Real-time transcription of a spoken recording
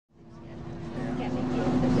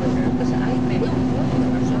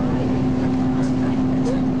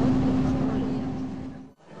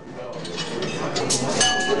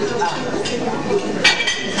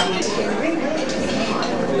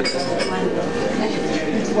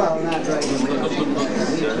Well, not right now.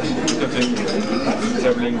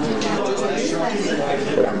 Traveling to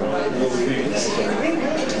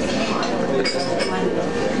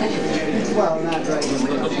Well, not right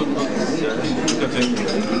now.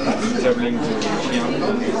 traveling to Xi'an.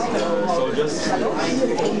 So just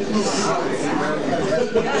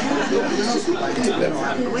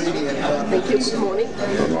Thank you. Good morning.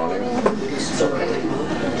 Good morning.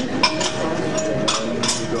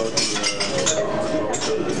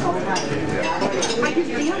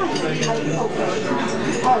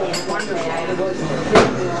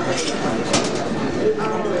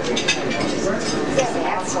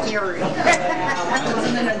 That's scary.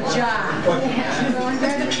 In a jar.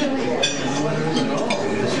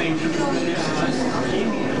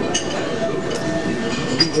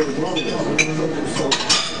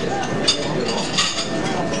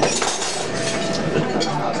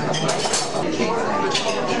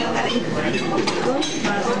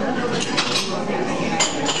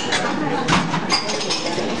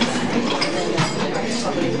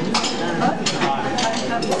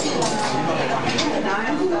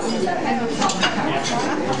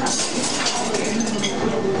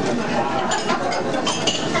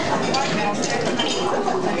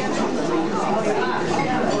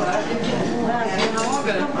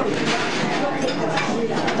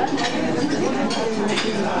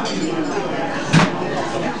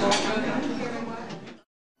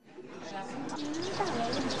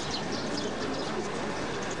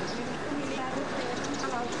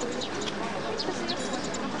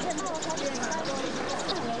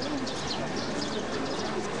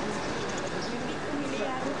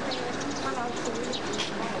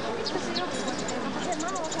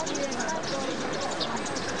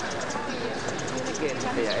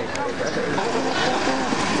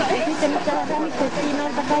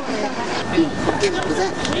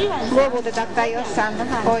 Luovutetaan tai jossain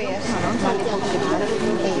pois.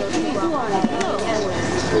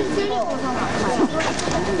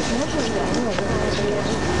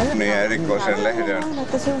 Niin erikoisen lehden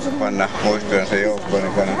panna muistoon se joukkoon,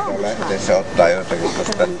 niin kannattaa lähteessä ottaa jotakin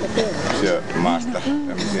tuosta maasta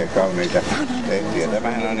tämmöisiä kauniita lehtiä.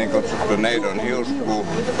 Tämähän on niin kutsuttu neidon hiuspuu,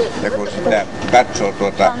 ja kun sitä katsoo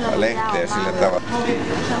tuota lehteä sillä tavalla,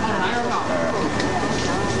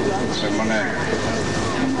 semmoinen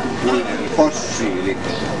fossiili,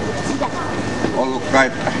 ollut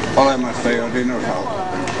kai olemassa jo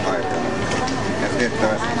dinosaurusaikana. Ja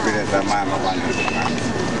tiettävästi pidetään maailman vanhimpana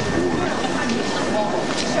puuna.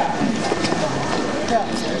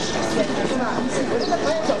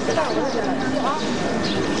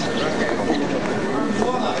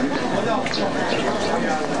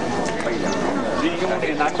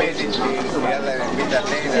 Jälleen mitä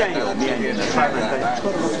tehdään tällä pienellä päivällä.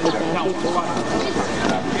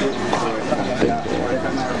 Ja voi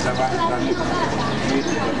sanoa, että vasta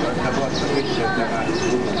 15 vuotta sitten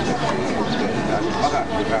tämä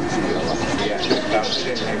pahattu raksiolla. Ja nyt tämä on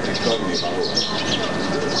edelleenkin toimiva uudestaan.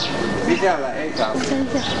 Sisällä ei saa.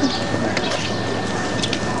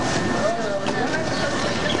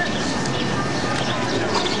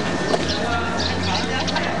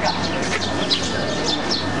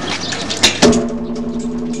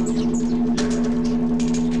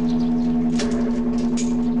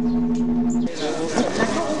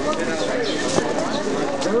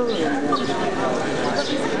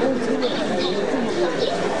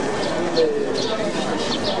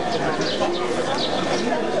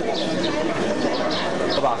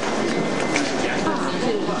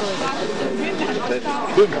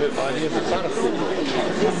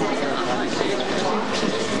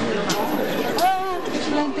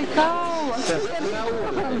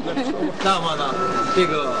 Lama 呢？这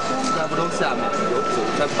个在不中下面有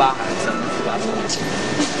9.8还是3.48？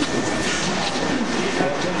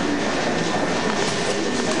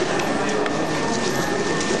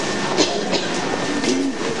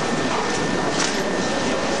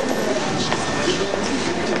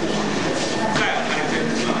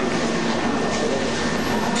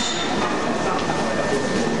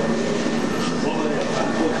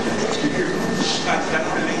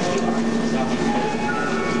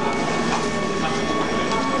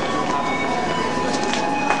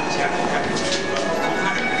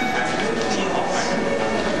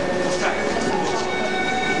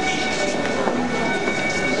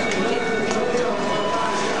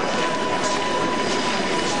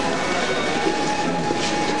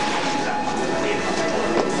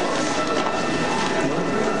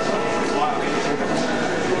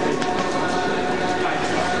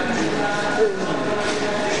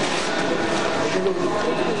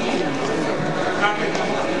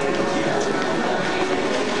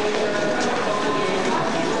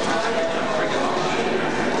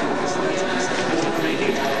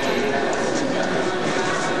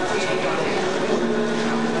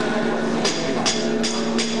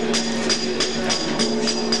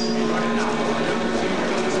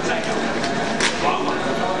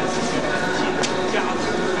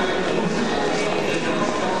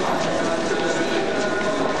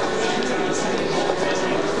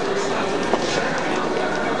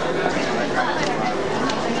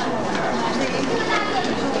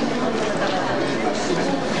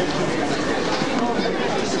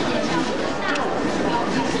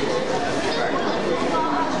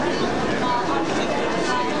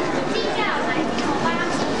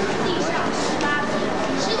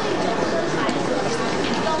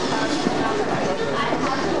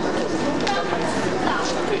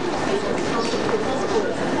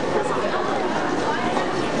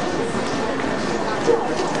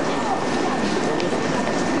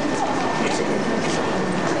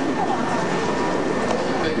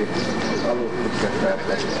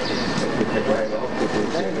 tästä. Sitten kun heillä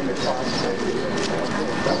oppittiin siellä, niin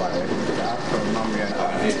tavallaan astronomia.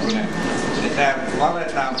 Niin tää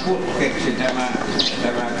valetaan putkeksi tämä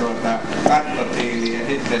kattotiili ja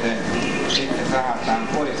sitten sahataan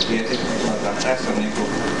poikki ja sitten tässä on niinku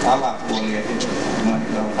alapuoli ja sitten noin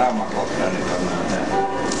tuohon saumakohtaan niin pannaan tää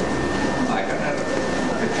aika näyttää.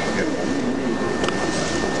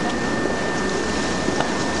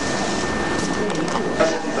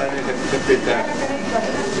 Tai niin se pitää.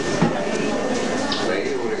 Se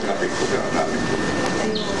ei juurikaan pikkusen ottaa.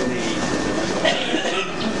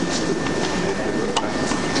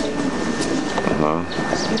 No.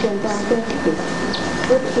 Miten tää on tehty?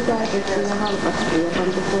 Putki täytettiin ja halpattiin ja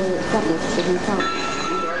pantu tuo kapus siihen saakkaan.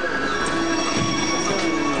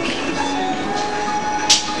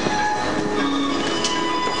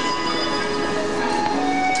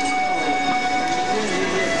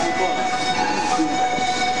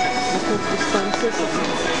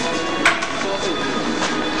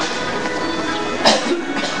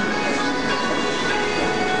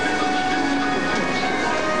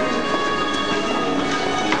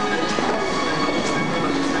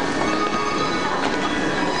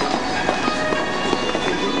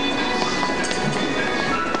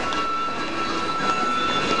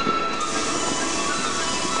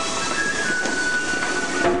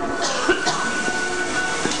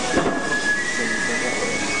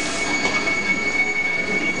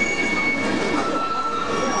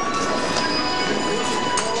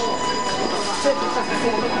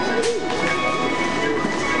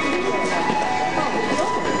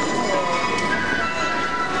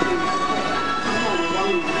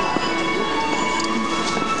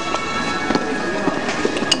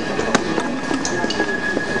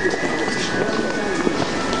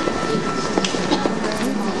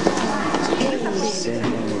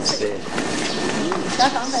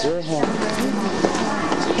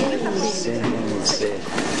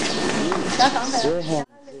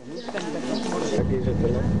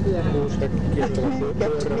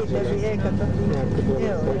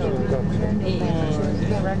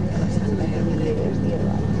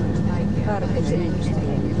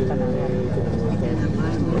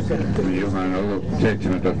 Joka on ollut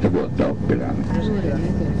 17 vuotta oppilaana.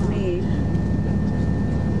 Niin.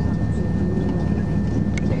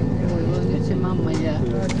 Voi nyt se mamma jää.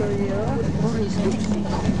 Poristuksi.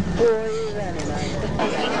 Voi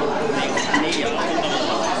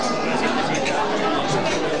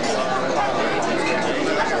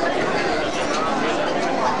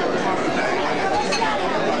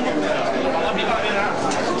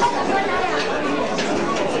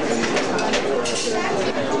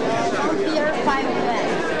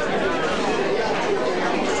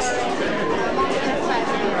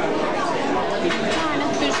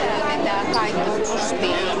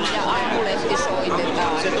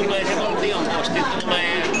Se tulee se valtion posti,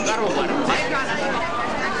 tulee Karuvarma.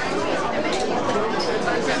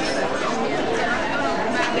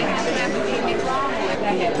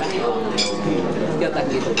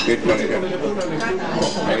 Jotakin. Sitten oli se,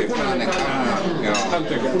 eli punainen kana, joo,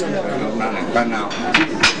 punainen kana.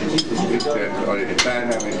 Sitten oli se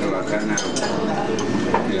pääravintola tänään,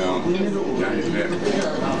 joo, ja sitten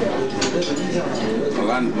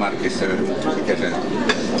Landmarkissa, mikä se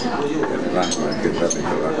Landmarkin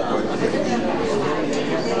ravintola poikki.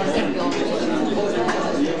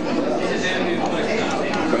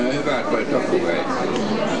 Se on hyvä toi tokuvei.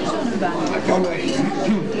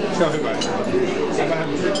 Se on hyvä. Se on vähän...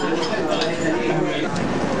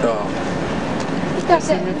 Joo. Mitä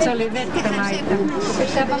se nyt? Se oli vettä maita.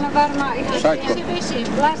 Pitää panna varmaan ihan Saitko?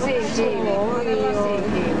 lasiin kiinni.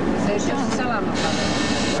 Se on salamapallo.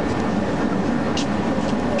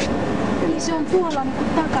 Se on tuolla niin kuin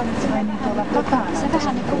takana. Se on niin tuolla takana. Se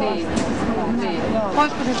vähän niin kuin niin.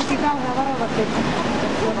 Voisiko se teki kauhean varovasti?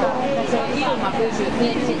 Se ilma pysyy.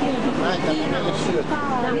 Näitä meille syötä.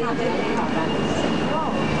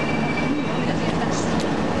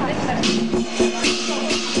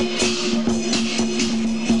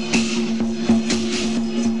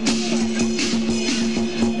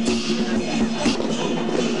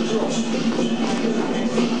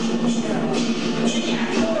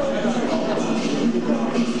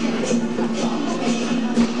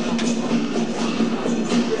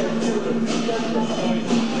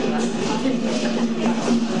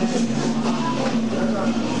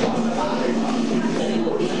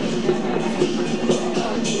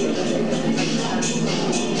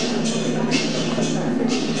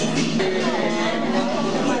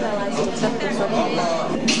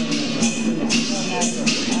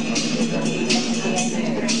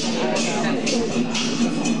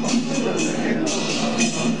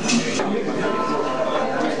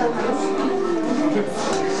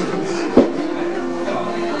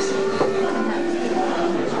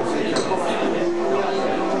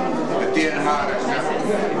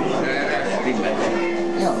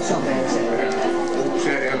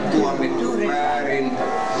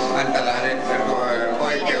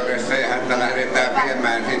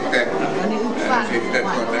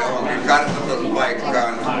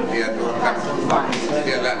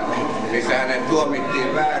 missä hänet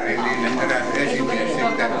tuomittiin väärin, niin eräs esimies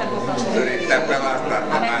sitten yrittää pelastaa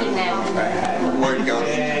tämän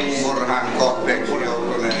oikeusmurhan kohteeksi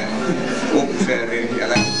joutuneen upseerin ja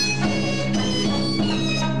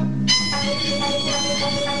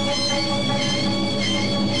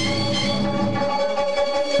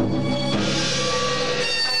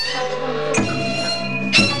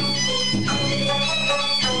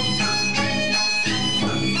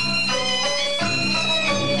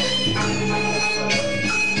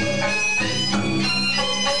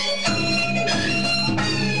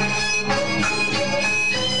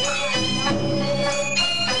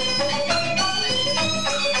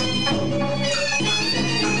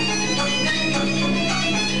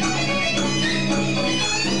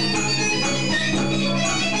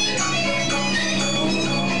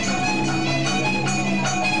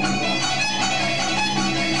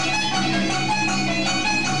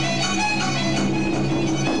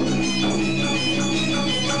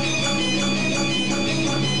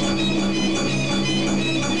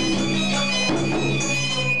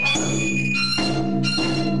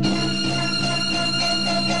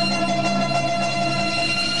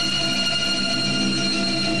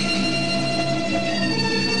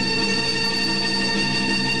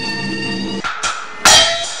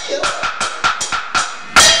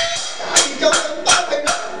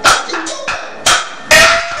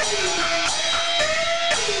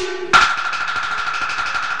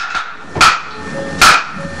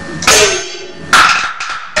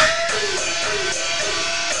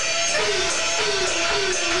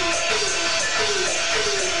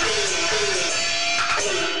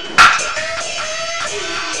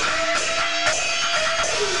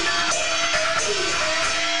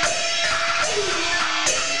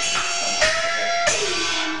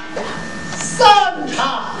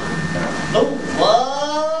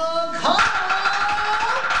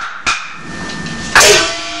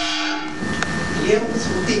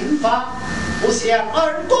不想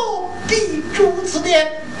二公必主此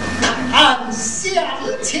殿，乃按向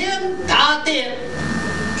前打点。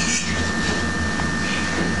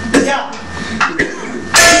下，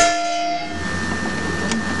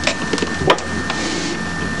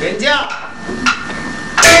廉价。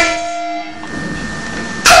哎，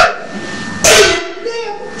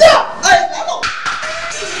来喽！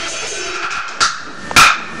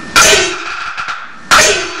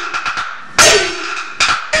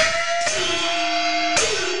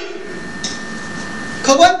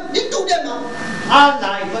客官，您住店吗？俺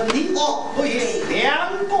来问你，我有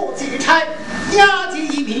两个劫差，押解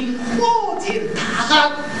一名火箭大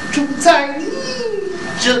汉，住在你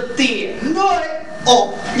这店内。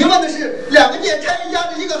哦，您问的是两个劫差押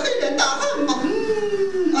着一个黑脸大汉吗？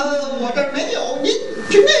我这儿没有，您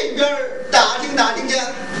去那边打听打听去。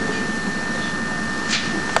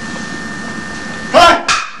来。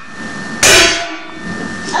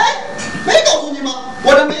哎，没告诉你吗？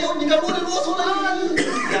我这没有你这啰里啰嗦的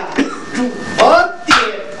呀，住我店。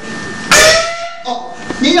哦，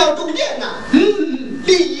你要住店呐？里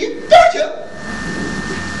边去。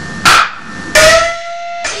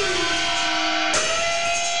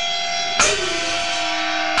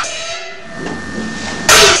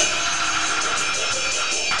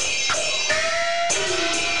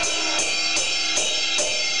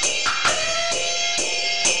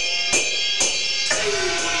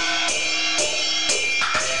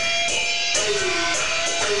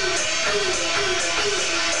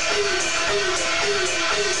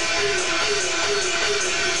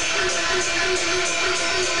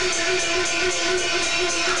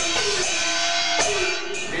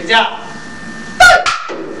廉价，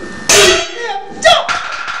廉价，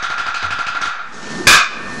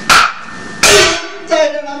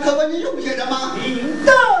在这呢，客官您用些什么？明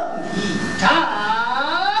灯一盏。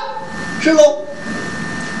是喽。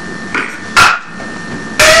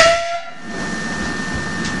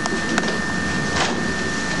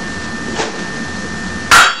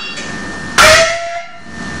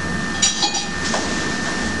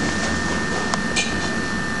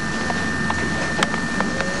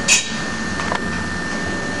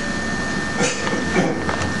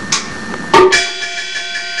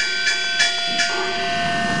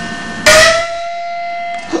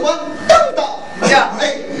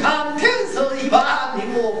看天色已晚，你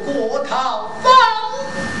我过堂方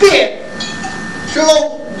便。是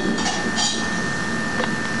喽。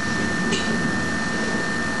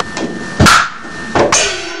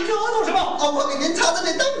这做什么？我给您擦的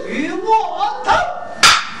那灯与我头。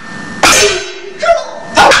是喽。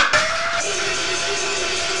头。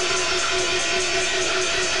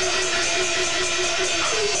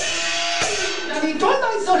让你转来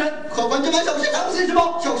色神，客官这位要小心当心什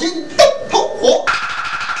么？小心灯头火。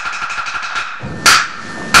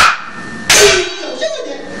小心一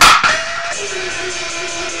点。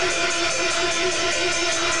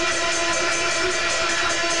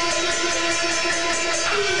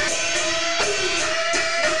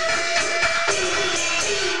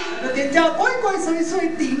这个店家鬼鬼祟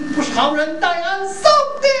祟，定不是好人，待俺送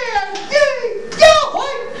点一押回。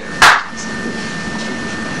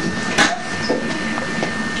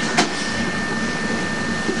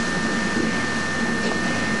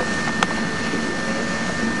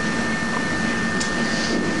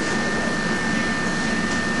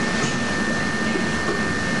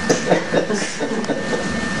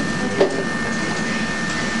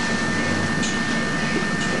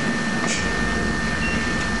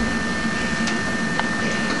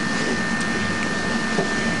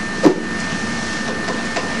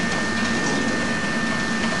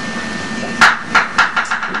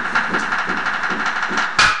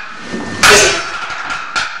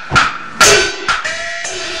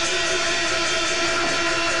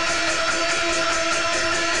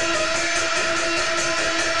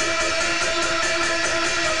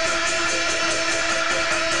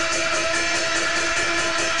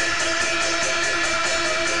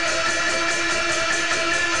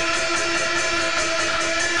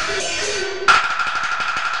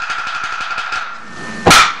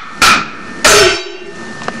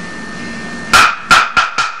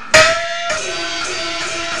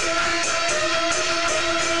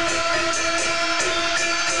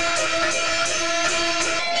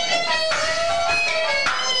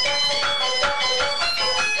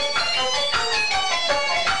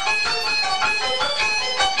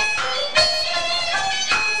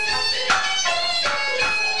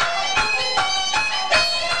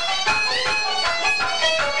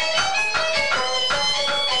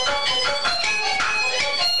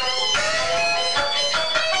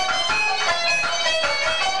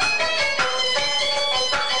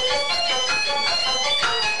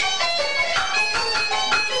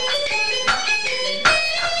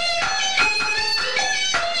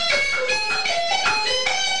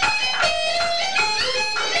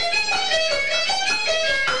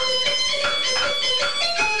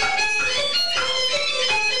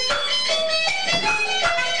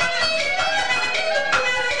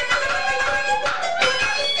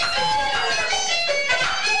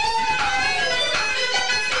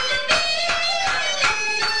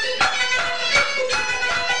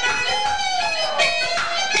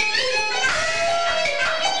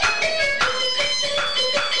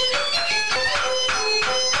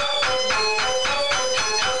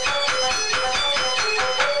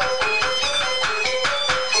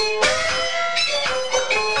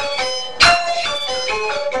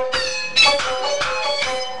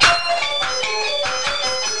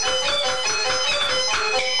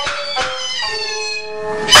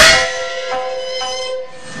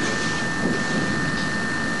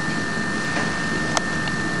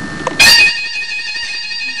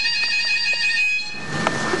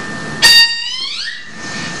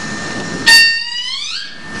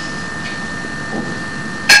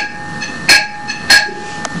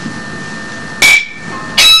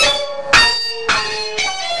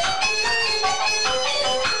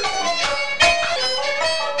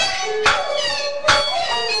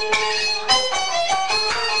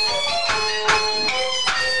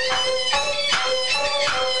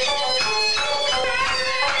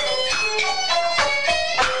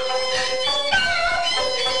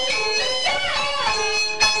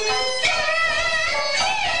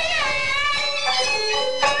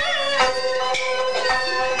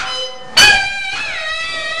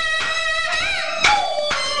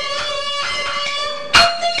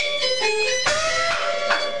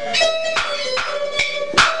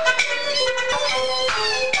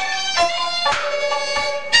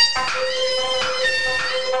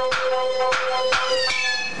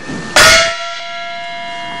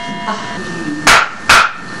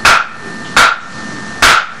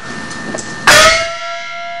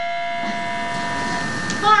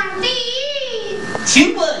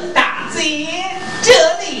请问大姐，这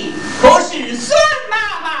里可是孙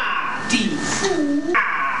妈妈的府啊？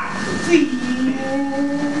对。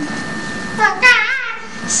不敢，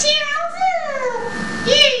小子欲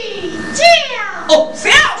教。哦，小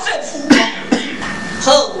神父，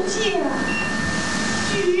后家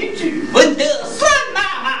居住闻得孙妈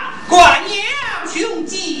妈挂娘兄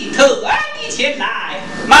弟特地前来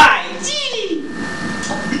买鸡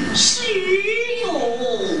食用。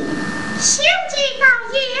兄弟告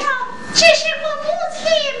有，只是我母亲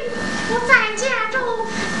不在家中，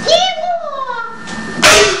因我。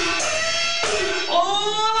哦，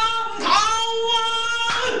老太。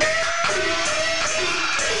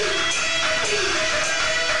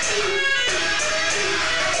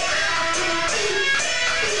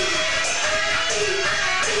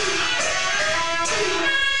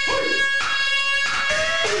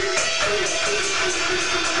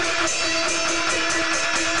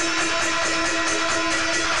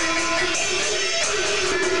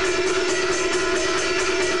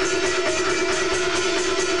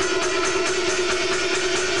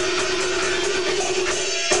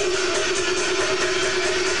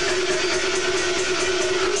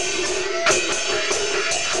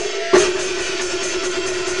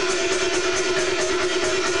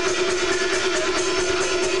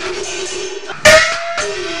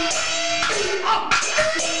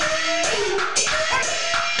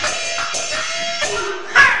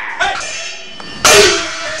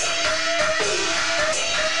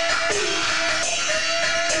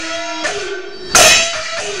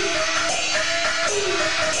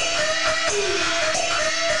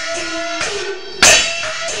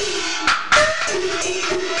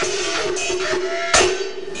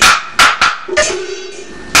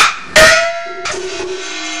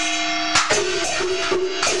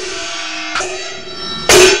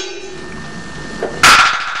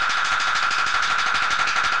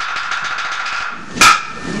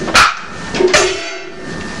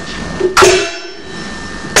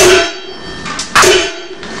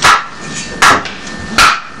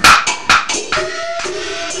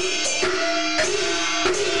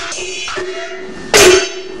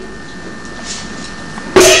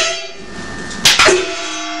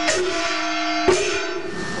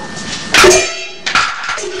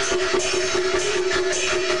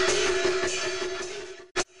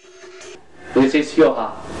This is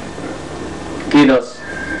Yoha. Kiitos.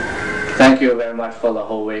 Thank you very much for the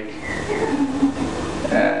whole week.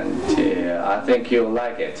 And I think you'll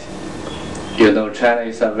like it. You know, China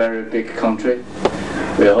is a very big country.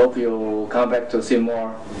 We hope you come back to see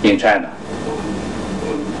more in China.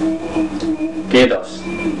 Kiitos.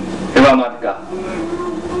 Hyvää matkaa.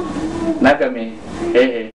 Näkemiin.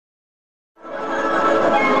 Hei hei.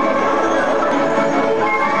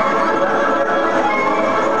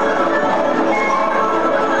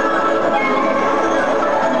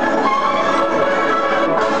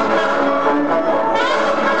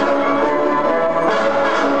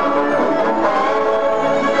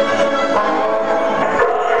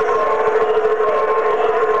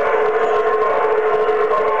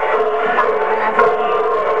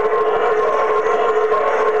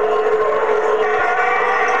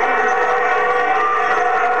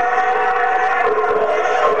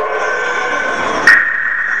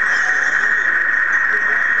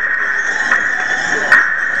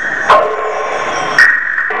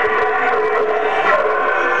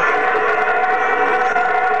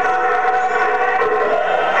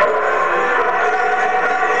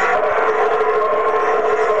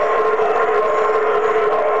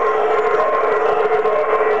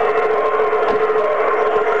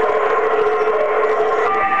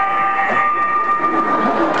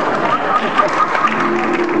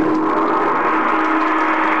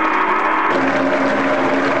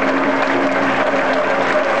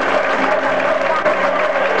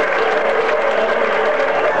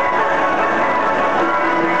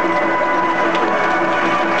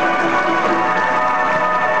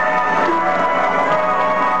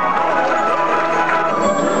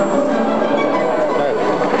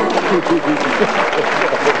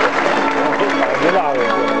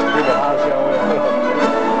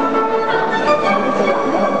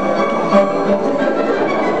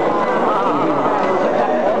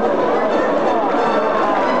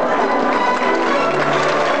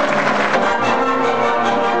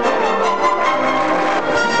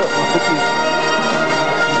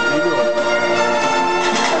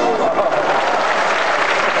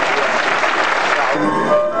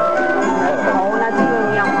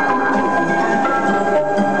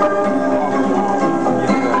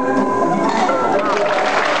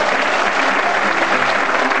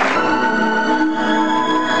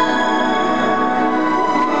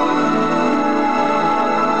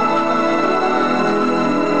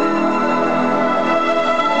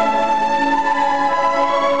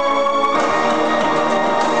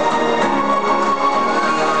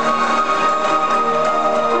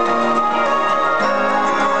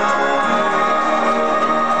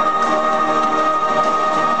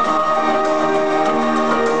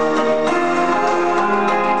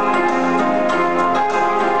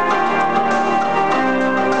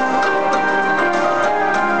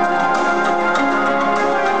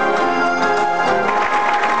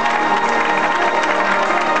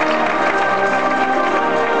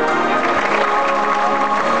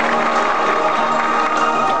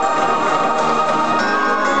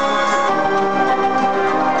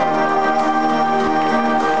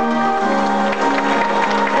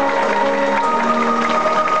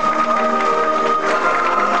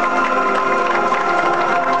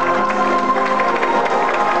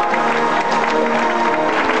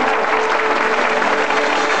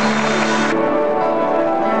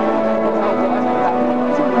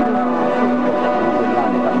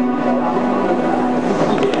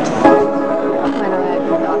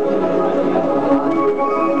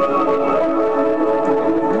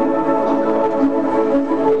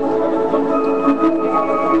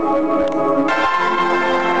 Thank you.